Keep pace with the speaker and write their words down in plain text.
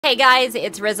Hey guys,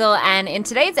 it's Rizzle, and in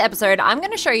today's episode, I'm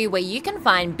going to show you where you can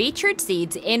find beetroot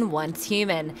seeds in Once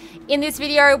Human. In this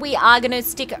video, we are going to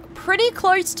stick pretty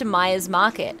close to Meyers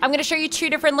Market. I'm going to show you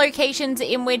two different locations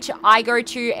in which I go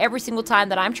to every single time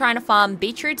that I'm trying to farm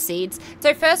beetroot seeds.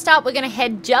 So first up, we're going to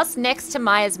head just next to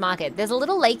Meyers Market. There's a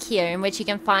little lake here in which you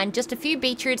can find just a few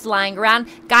beetroots lying around.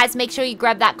 Guys, make sure you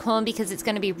grab that corn because it's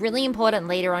going to be really important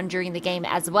later on during the game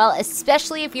as well,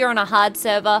 especially if you're on a hard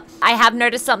server. I have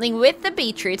noticed something with the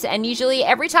beetroot, and usually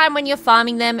every time when you're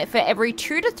farming them, for every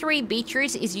 2 to 3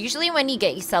 beetroots is usually when you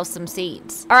get yourself some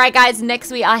seeds. Alright guys,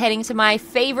 next we are heading to my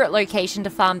favorite location to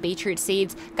farm beetroot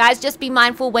seeds. Guys, just be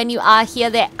mindful when you are here,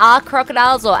 there are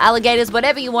crocodiles or alligators,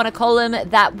 whatever you want to call them,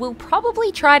 that will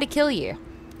probably try to kill you.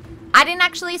 I didn't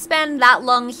actually spend that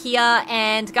long here,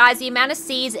 and guys, the amount of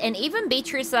seeds and even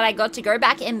beetroots that I got to go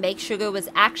back and make sugar was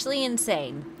actually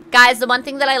insane. Guys, the one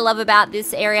thing that I love about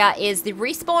this area is the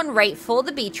respawn rate for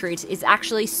the beetroots is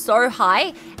actually so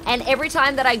high, and every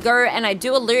time that I go and I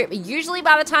do a loop, usually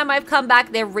by the time I've come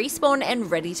back, they're respawned and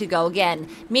ready to go again,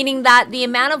 meaning that the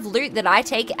amount of loot that I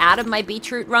take out of my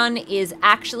beetroot run is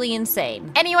actually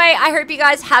insane. Anyway, I hope you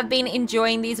guys have been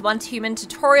enjoying these Once Human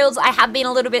tutorials. I have been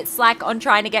a little bit slack on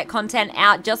trying to get content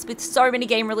out just with so many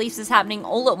game releases happening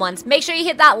all at once. Make sure you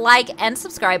hit that like and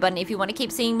subscribe button if you want to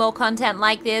keep seeing more content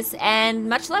like this, and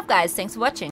much love guys, thanks for watching.